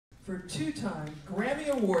for two-time Grammy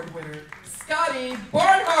Award winner, Scotty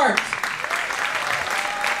Barnhart.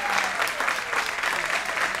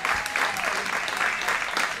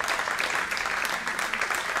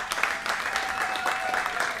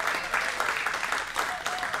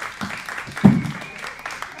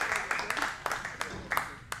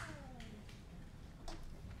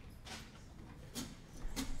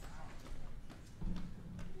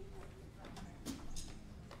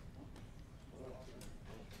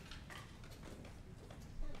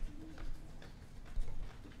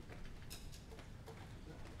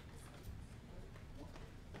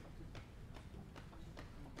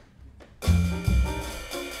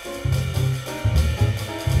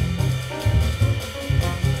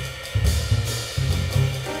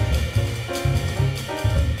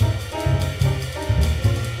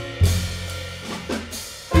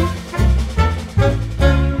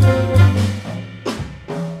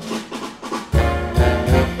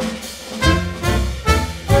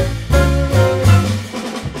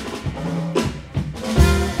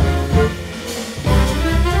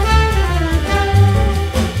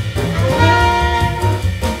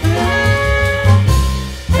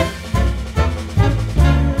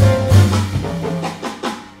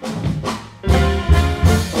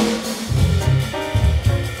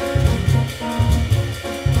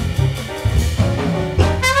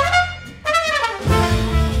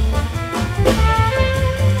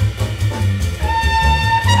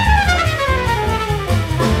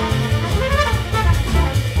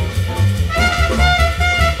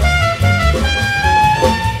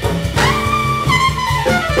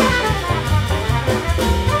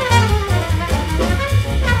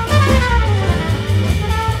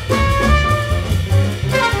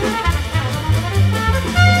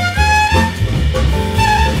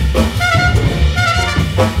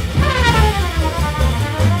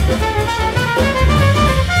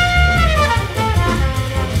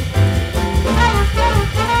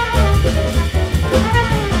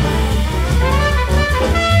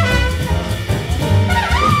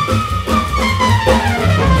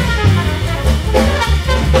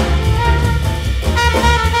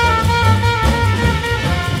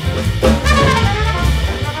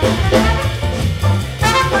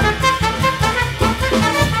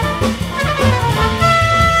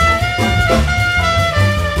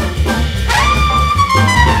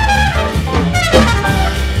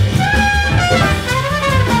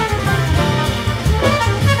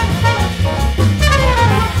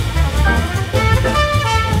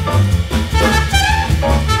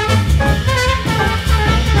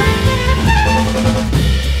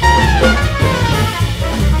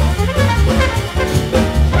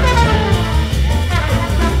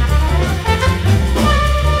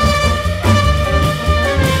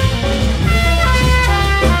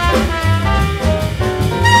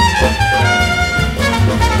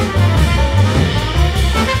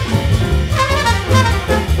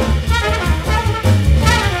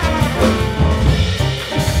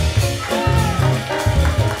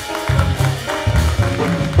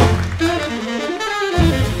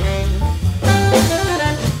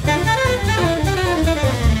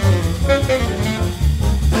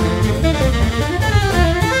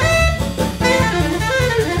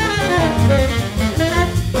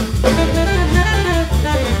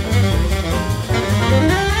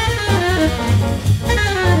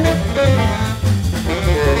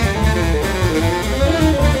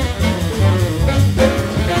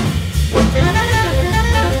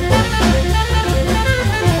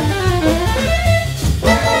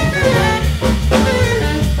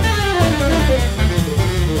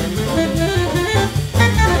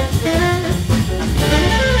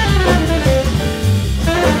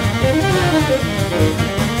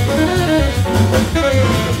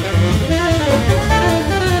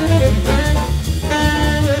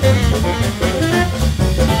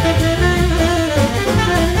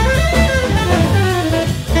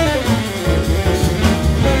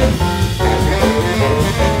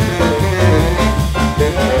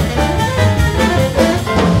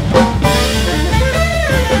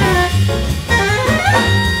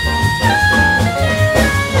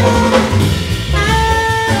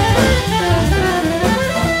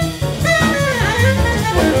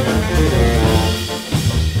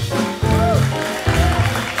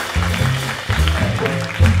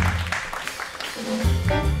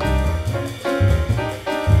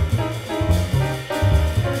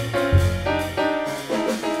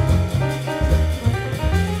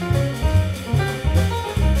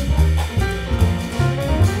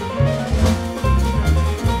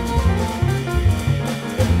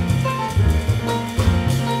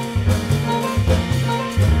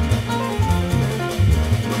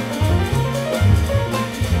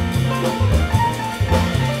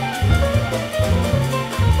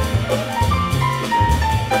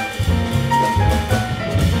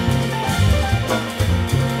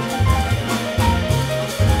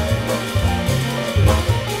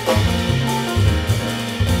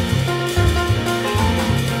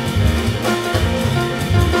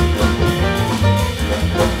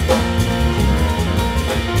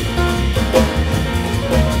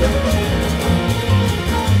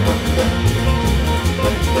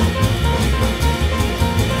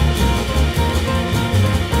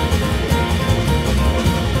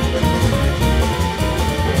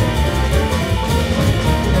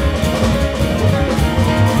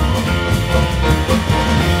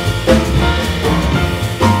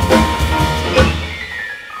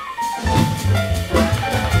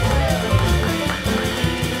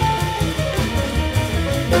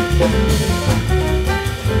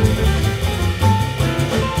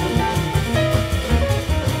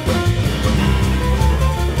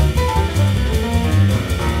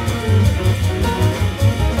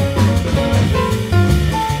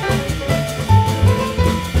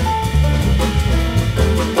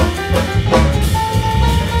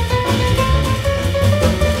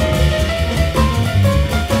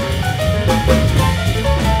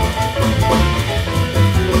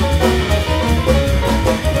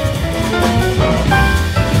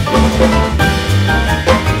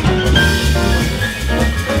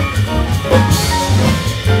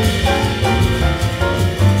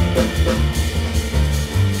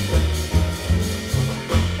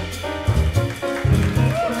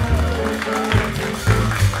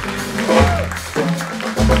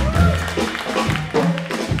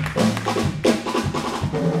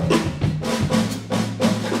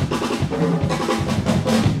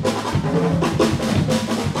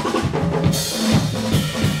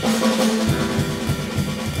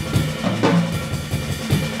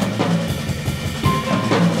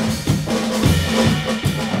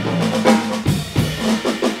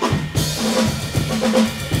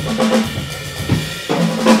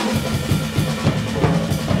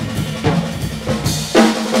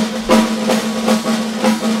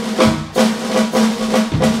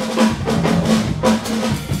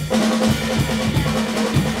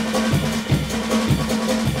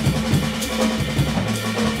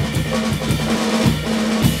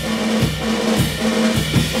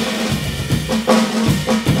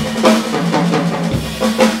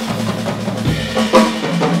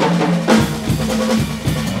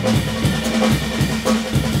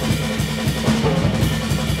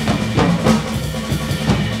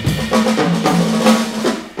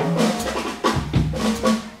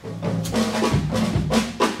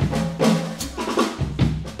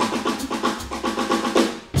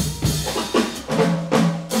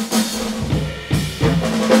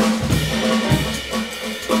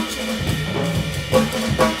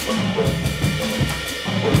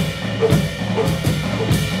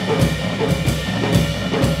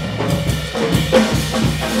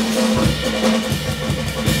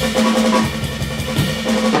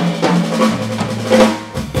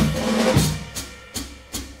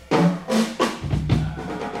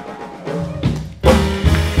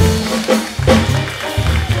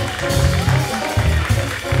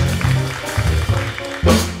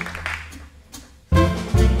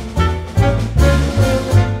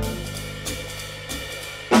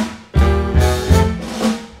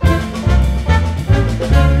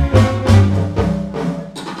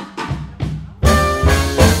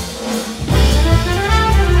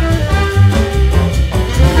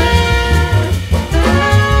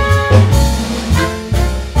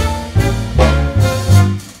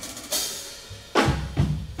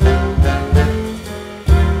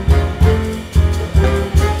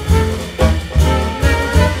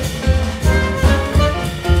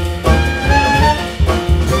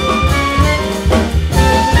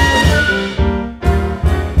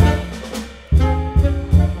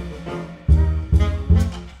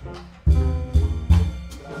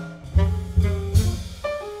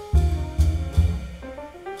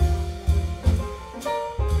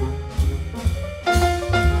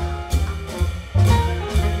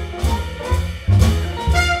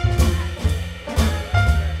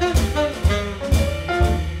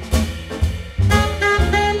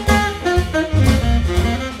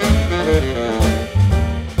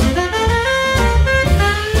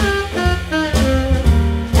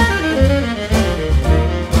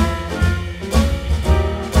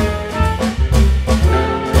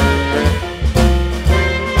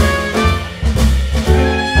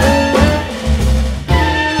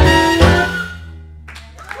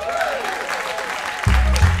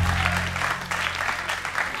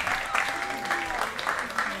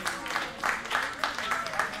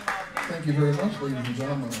 Thank you very much, ladies and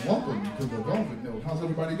gentlemen. Welcome to the Velvet Note. How's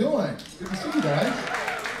everybody doing? Good to see you guys.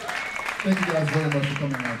 Thank you guys very much for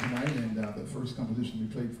coming out tonight. And the first composition we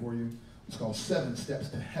played for you was called 7 Steps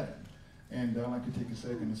to Heaven. And I'd like to take a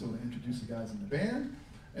second and sort of introduce the guys in the band.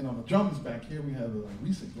 And on the drums back here, we have a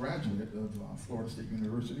recent graduate of Florida State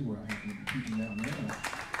University, where I happen to be teaching down there.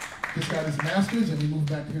 Just got his master's, and he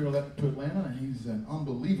moved back here to Atlanta, and he's an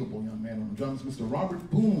unbelievable young man on the drums, Mr. Robert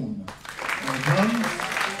Boone on the drums.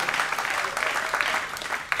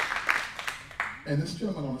 And this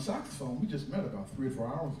gentleman on the saxophone, we just met about 3 or 4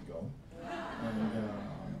 hours ago. And,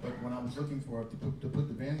 but when I was looking for to put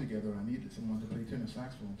the band together, I needed someone to play tenor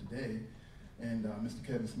saxophone today. And Mr.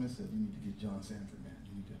 Kevin Smith said, you need to get John Sanford, man.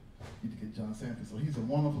 You need to get John Sanford. So he's a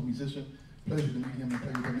wonderful musician. Pleasure to meet him and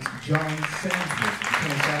play with him, Mr. John Sanford, the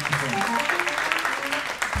tenor saxophone.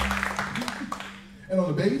 And on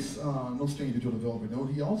the bass, no stranger to the Velvet Note,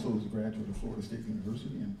 he also is a graduate of Florida State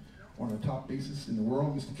University and one of the top bassists in the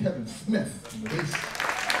world, Mr. Kevin Smith on the bass.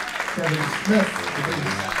 Kevin Smith on the bass.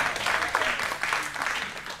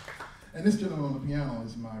 And this gentleman on the piano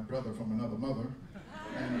is my brother from another mother.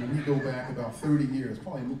 And we go back about 30 years,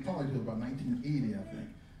 probably to about 1980, I think.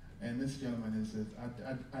 And this gentleman is,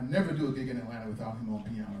 I never do a gig in Atlanta without him on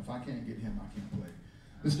piano. If I can't get him, I can't play.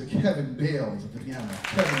 Mr. Kevin Bales at the piano.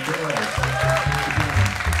 Kevin Bales.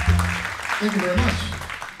 Thank you very much.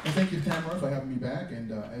 And thank you, Tamara, for having me back.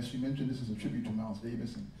 And as she mentioned, this is a tribute to Miles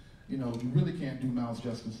Davis. And you know, you really can't do Miles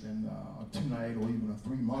justice in a 2-night or even a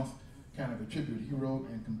 3-month kind of a tribute. He wrote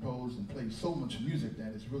and composed and played so much music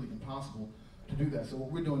that it's really impossible to do that. So what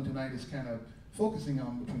we're doing tonight is kind of focusing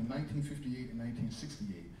on between 1958 and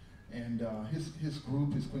 1968. And his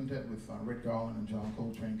group, his quintet with Red Garland and John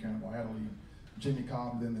Coltrane, Cannonball Adderley, and Jimmy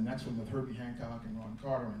Cobb, and then the next one with Herbie Hancock and Ron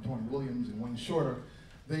Carter and Tony Williams and Wayne Shorter,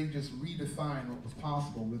 they just redefined what was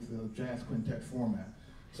possible with the jazz quintet format.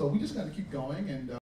 So we just got to keep going, and